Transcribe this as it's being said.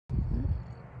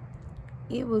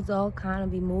It was all kind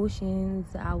of emotions.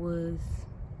 I was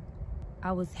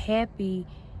happy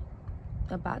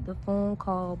about the phone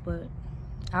call, but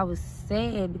I was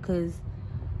sad because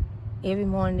every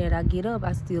morning that I get up,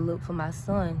 I still look for my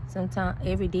son. Sometimes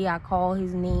every day I call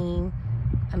his name.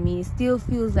 I mean, it still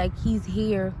feels like he's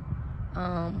here,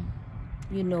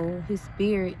 you know, his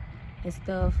spirit and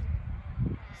stuff.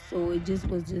 So it just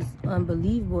was just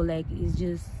unbelievable. Like, it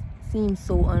just seems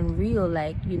so unreal.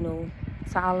 Like, you know,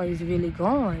 Tyler is really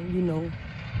gone, you know.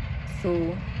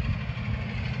 So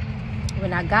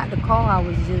when I got the call, I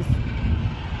was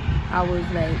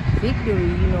like, victory,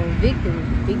 you know,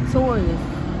 victorious,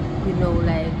 you know.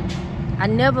 Like, I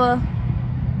never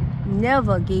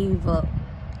gave up.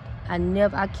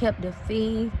 I kept the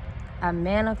faith. I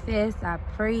manifest, I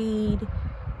prayed,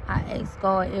 I asked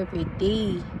God every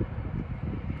day,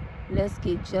 let's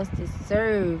get justice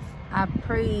served. I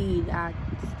prayed, I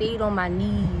stayed on my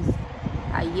knees,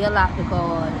 I yell out to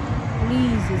God,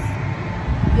 please, just,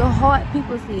 your heart,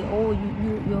 people say, oh,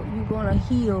 you're gonna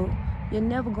heal. You're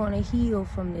never gonna heal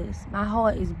from this. My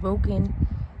heart is broken.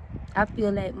 I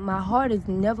feel like my heart is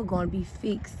never gonna be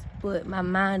fixed, but my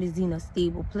mind is in a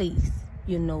stable place,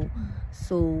 you know.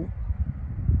 So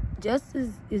justice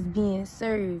is being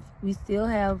served. We still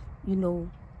have, you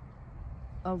know,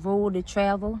 a road to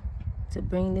travel to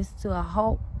bring this to a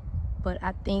halt. But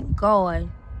I thank God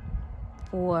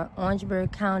for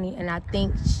Orangeburg County, and I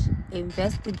thank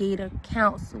Investigator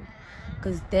Council,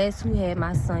 because that's who had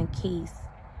my son's case.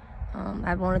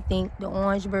 I want to thank the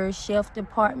Orangeburg Sheriff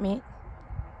Department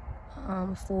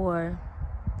for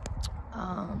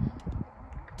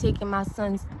taking my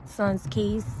son's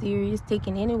case serious,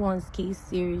 taking anyone's case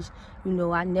serious. You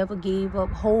know, I never gave up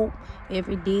hope.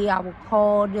 Every day I would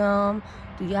call them,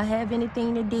 do y'all have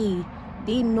anything today?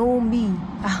 They know me.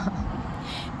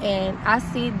 And I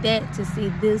say that to say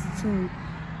this to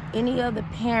any other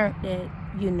parent that,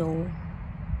 you know,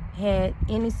 had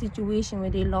any situation where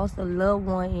they lost a loved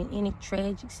one in any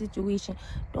tragic situation.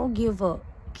 Don't give up.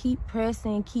 Keep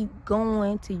pressing, keep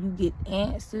going till you get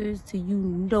answers, till you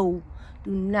know.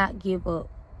 Do not give up.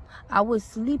 I would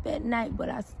sleep at night, but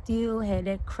I still had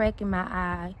that crack in my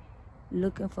eye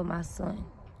looking for my son,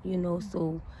 you know.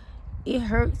 So it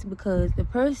hurts because the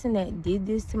person that did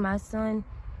this to my son,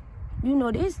 you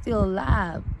know, they're still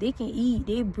alive. They can eat,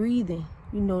 they're breathing,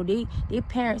 you know, their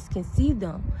parents can see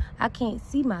them. I can't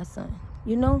see my son,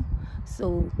 you know.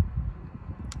 So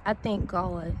I thank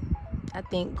God. I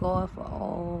thank God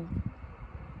for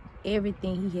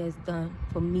everything he has done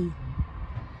for me.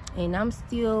 And I'm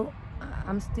still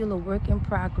a work in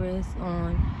progress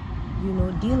on, you know,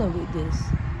 dealing with this.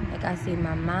 Like I said,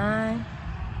 my mind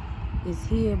is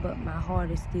here, but my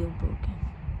heart is still broken.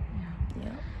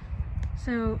 Yeah.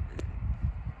 So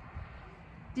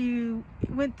you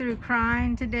went through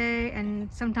crying today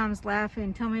and sometimes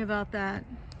laughing. Tell me about that.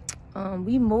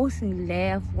 We mostly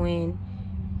laugh when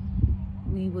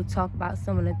we would talk about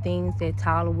some of the things that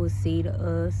Tyler would say to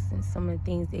us and some of the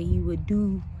things that he would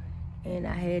do. And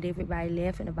I had everybody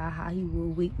laughing about how he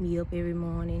would wake me up every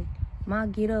morning. Ma,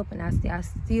 get up. And I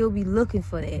still be looking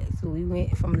for that. So we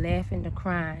went from laughing to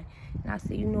crying. And I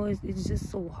said, you know, it's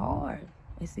just so hard.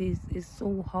 It's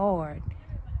so hard,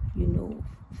 you know,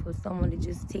 for someone to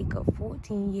just take a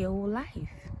 14-year-old life,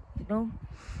 you know.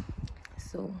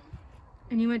 So.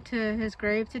 And you went to his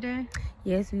grave today?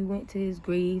 Yes, we went to his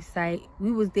grave site.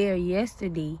 We was there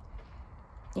yesterday.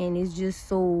 And it's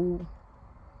just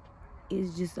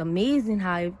amazing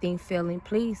how everything fell in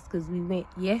place, because we went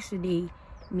yesterday,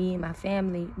 me and my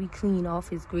family, we cleaned off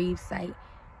his grave site,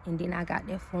 and then I got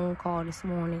that phone call this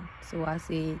morning. So I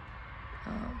said,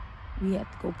 we have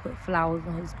to go put flowers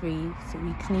on his grave. So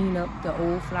we clean up the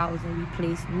old flowers and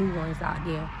replace new ones out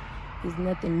there. It's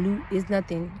nothing new. It's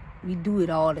nothing. We do it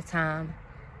all the time.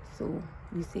 So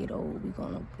we said, oh, we're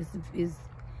gonna.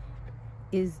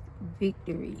 Is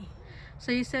victory.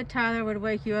 So you said Tyler would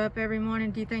wake you up every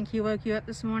morning. Do you think he woke you up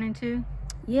this morning too?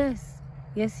 Yes.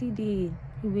 Yes, he did.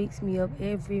 He wakes me up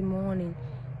every morning.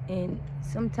 And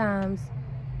sometimes,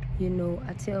 you know,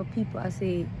 I tell people, I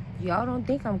say, y'all don't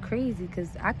think I'm crazy, because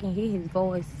I can hear his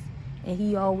voice. And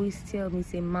he always tell me,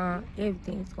 say, Mom,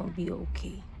 everything's going to be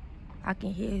okay. I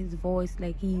can hear his voice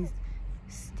like he's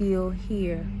still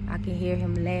here. I can hear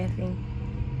him laughing.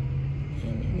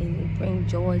 And it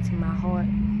brings joy to my heart.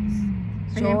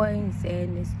 Joy and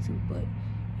sadness too, but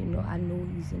you know, I know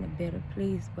he's in a better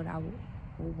place, but I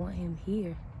would want him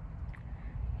here.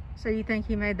 So you think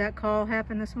he made that call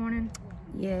happen this morning?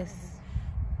 Yes.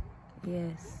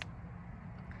 Yes.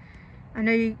 I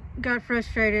know you got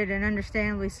frustrated, and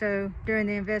understandably so, during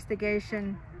the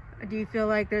investigation. Do you feel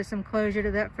like there's some closure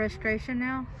to that frustration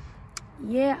now?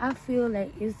 Yeah, I feel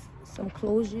like it's some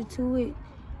closure to it,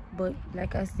 but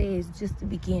like I said, it's just the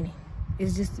beginning.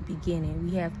 It's just the beginning.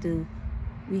 We have to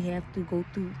go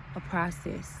through a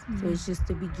process. So it's just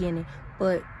the beginning.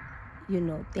 But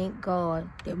thank God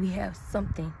that we have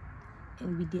something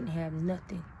and we didn't have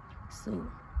nothing. So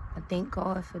I thank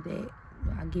God for that.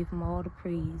 I give him all the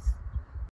praise.